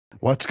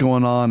what's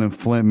going on in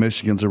Flint,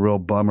 Michigan's a real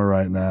bummer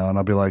right now. And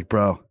I'll be like,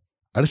 bro,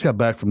 I just got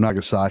back from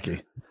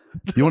Nagasaki.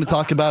 You want to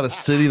talk about a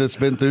city that's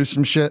been through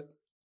some shit?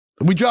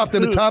 We dropped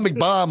an atomic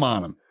bomb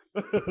on them.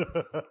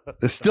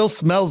 It still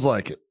smells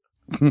like it.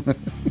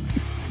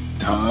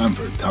 Time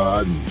for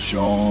Todd and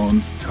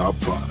Shaun's Top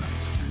 5.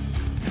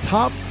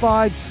 Top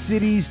 5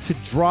 cities to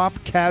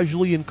drop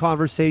casually in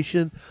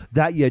conversation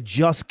that you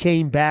just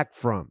came back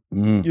from.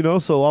 You know,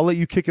 so I'll let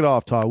you kick it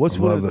off, Todd. What's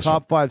one of the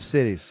top 5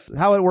 cities?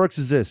 How it works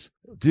is this.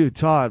 Dude,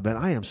 Todd, man,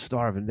 I am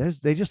starving.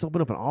 They just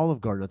opened up an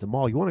Olive Garden at the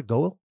mall. You want to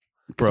go?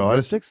 Bro, I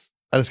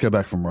just got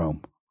back from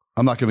Rome.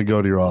 I'm not going to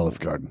go to your Olive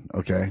Garden,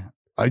 okay?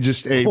 I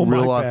just ate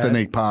real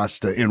authentic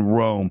pasta in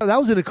Rome. That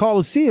was in a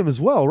Coliseum as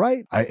well,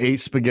 right? I ate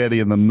spaghetti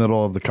in the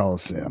middle of the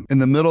Coliseum. In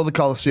the middle of the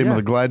Coliseum, where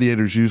the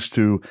gladiators used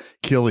to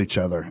kill each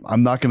other.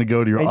 I'm not going to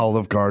go to your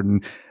Olive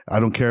Garden.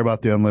 I don't care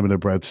about the unlimited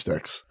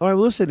breadsticks. All right,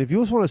 well, listen, if you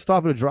just want to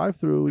stop at a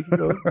drive-thru, we can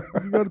go, we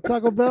can go to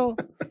Taco Bell.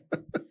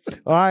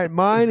 All right,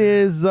 mine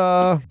is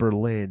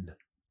Berlin.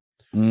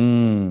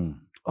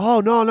 Oh,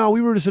 no,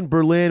 we were just in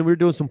Berlin. We were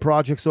doing some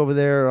projects over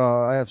there.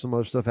 I have some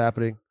other stuff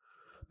happening.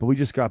 But we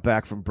just got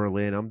back from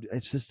Berlin.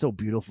 It's just so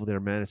beautiful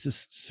there, man. It's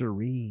just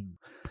serene.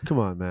 Come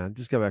on, man.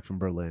 Just got back from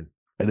Berlin.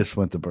 I just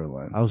went to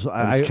Berlin. I just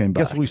came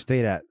back. Guess what we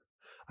stayed at?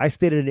 I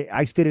stayed at an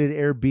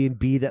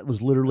Airbnb that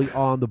was literally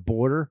on the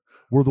border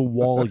where the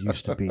wall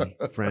used to be,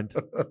 friend.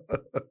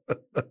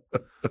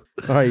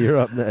 All right, you're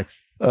up next.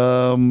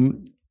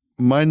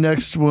 My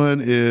next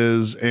one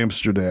is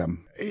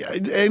Amsterdam.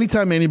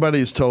 Anytime anybody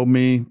has told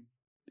me,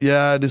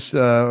 yeah,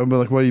 I'm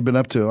like, what have you been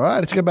up to?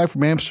 I just got back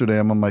from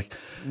Amsterdam. I'm like,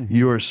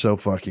 you are so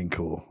fucking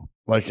cool.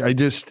 Like, it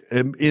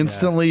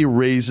instantly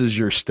raises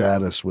your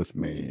status with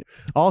me.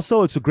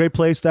 Also, it's a great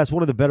place. That's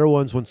one of the better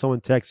ones when someone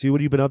texts you,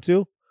 what have you been up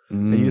to?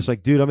 And you're just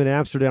like, dude, I'm in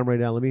Amsterdam right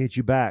now. Let me hit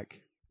you back.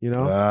 You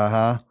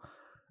know?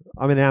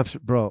 I'm in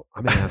Amsterdam, bro.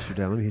 I'm in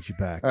Amsterdam. Let me hit you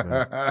back,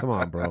 man. Come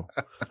on, bro.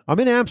 I'm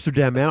in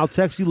Amsterdam, man. I'll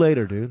text you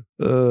later, dude.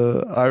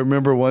 I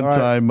remember one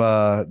time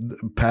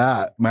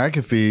Pat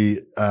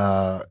McAfee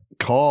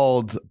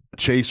called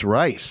Chase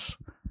Rice,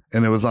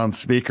 and it was on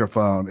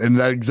speakerphone, and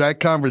that exact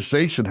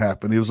conversation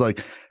happened. He was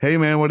like, hey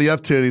man, what are you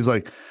up to? And he's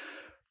like,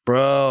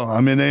 bro,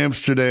 I'm in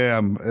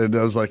Amsterdam. And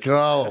I was like,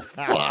 oh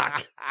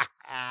fuck.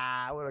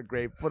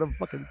 What a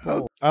fucking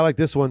pull. I like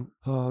this one.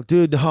 Oh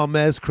dude, no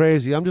man, it's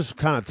crazy. I'm just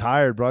kind of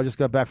tired, bro. I just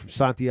got back from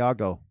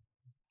Santiago.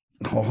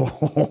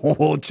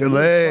 Oh,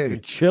 Chile.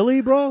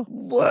 Chile, bro?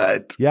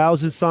 What? Yeah, I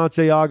was in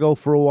Santiago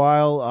for a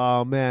while.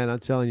 Oh man, I'm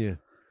telling you,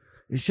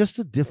 it's just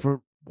a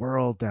different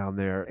world down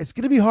there. It's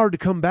gonna be hard to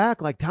come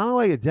back. Like, how do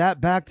I adapt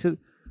back to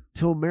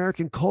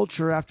American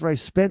culture after I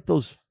spent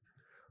those,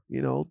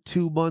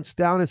 2 months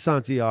down in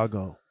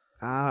Santiago?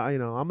 I'm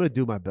gonna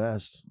do my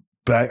best.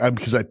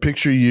 Because I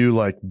picture you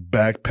like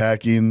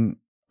backpacking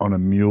on a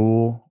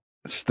mule,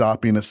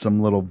 stopping at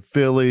some little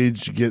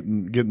village,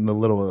 getting the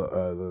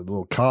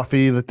little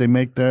coffee that they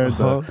make there.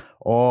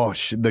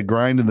 The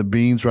grinding the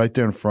beans right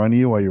there in front of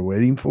you while you're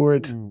waiting for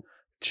it.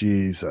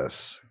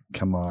 Jesus.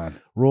 Come on.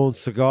 Rolling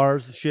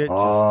cigars and shit.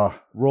 Just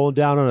rolling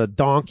down on a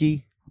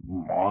donkey.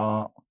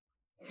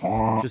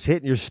 Just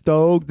hitting your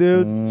stove,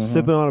 dude.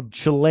 Sipping on a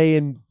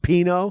Chilean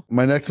Pinot.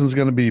 My next one's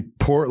going to be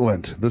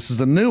Portland. This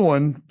is a new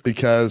one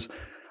because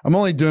I'm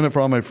only doing it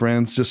for all my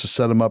friends just to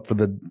set them up for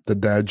the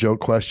dad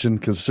joke question.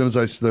 Because as soon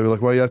as they're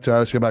like, well, you have to,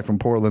 I just get back from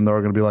Portland, they're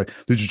going to be like,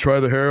 did you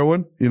try the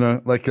heroin?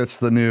 Like that's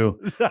the new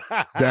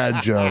dad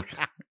joke.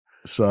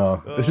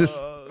 So it's just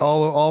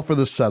all for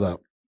the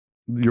setup.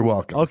 You're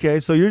welcome. Okay,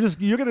 so you're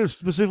going to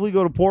specifically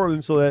go to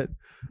Portland so that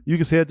you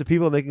can say that to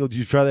people and they can go, did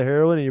you try the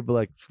heroin? And you'll be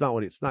like, it's not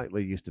what it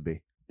used to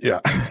be.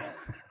 Yeah.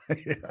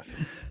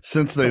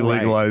 Since they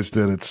legalized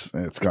it,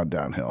 it's gone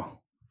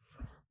downhill.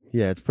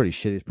 Yeah, it's pretty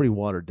shitty. It's pretty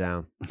watered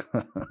down.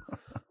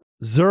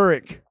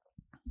 Zurich.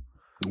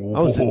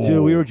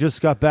 We just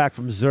got back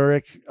from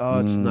Zurich. Oh,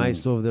 it's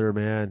nice over there,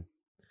 man.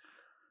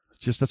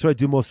 That's where I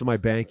do most of my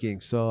banking.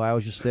 So I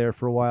was just there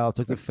for a while. I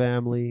took the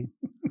family.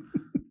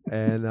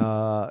 And,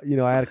 I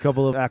had a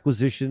couple of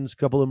acquisitions, a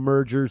couple of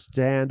mergers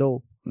to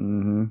handle.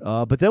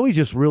 But then we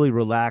just really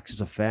relaxed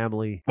as a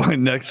family. My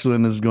next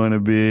one is going to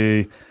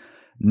be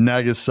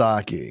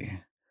Nagasaki.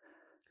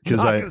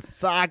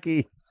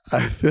 Nagasaki.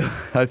 I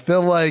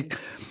feel like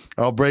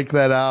I'll break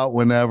that out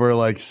whenever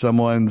like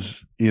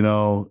someone's,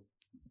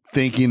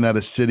 thinking that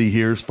a city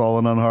here's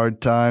falling on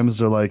hard times.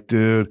 They're like,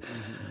 dude,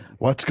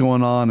 what's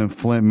going on in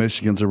Flint,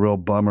 Michigan's a real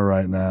bummer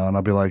right now. And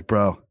I'll be like,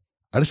 bro,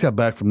 I just got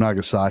back from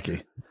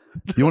Nagasaki.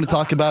 You want to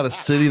talk about a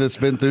city that's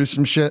been through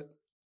some shit?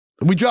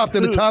 We dropped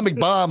an atomic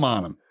bomb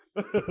on them.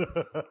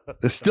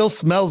 It still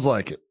smells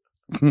like it.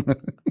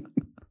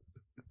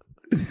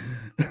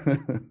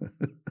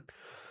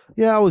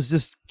 Yeah, I was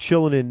just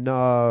chilling in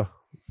Nam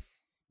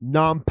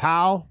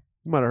Pao.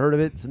 You might have heard of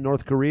it. It's in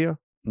North Korea.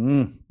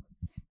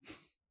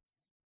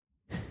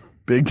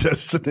 Big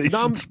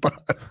destination spot.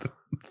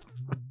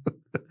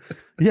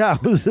 Yeah,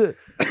 it was.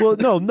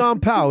 Nam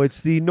Pao.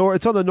 It's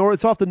It's on the north.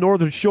 It's off the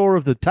northern shore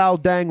of the Tao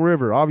Dang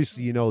River.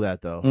 Obviously, you know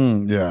that though.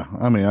 Yeah,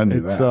 I mean, I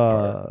knew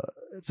that.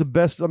 It's the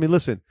best. I mean,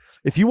 listen.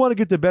 If you want to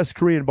get the best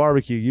Korean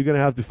barbecue, you're gonna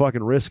have to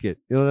fucking risk it.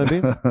 You know what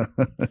I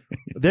mean?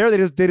 There,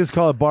 they just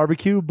call it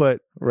barbecue, but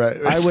right.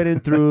 I went in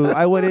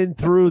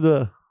through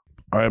the.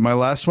 All right, my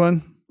last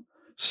one,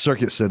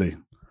 Circuit City.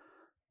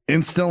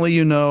 Instantly,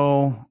 you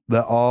know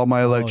that all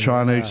my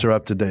electronics are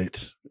up to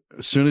date.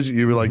 As soon as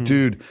you were like,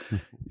 dude,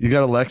 you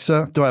got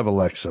Alexa? Do I have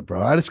Alexa,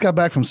 bro? I just got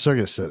back from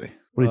Circuit City.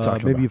 What are you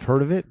talking about? Maybe you've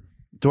heard of it.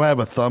 Do I have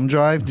a thumb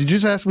drive? Did you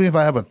just ask me if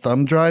I have a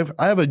thumb drive?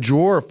 I have a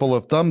drawer full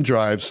of thumb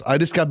drives. I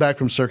just got back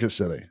from Circuit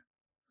City.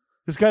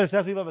 This guy just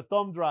asked me if I have a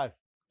thumb drive.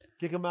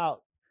 Kick him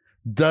out.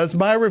 Does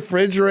my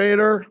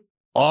refrigerator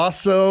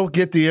also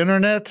get the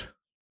internet?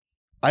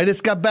 I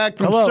just got back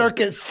from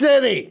Circuit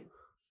City.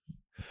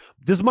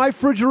 Does my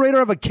refrigerator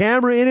have a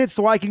camera in it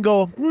so I can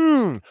go,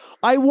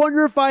 I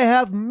wonder if I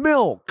have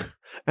milk?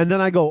 And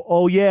then I go,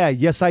 oh, yeah,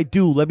 yes, I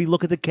do. Let me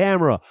look at the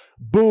camera.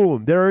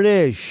 Boom. There it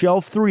is.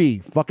 Shelf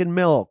 3. Fucking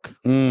milk.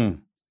 Do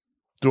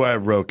I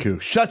have Roku?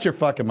 Shut your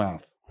fucking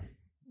mouth.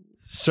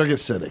 Circuit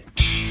City.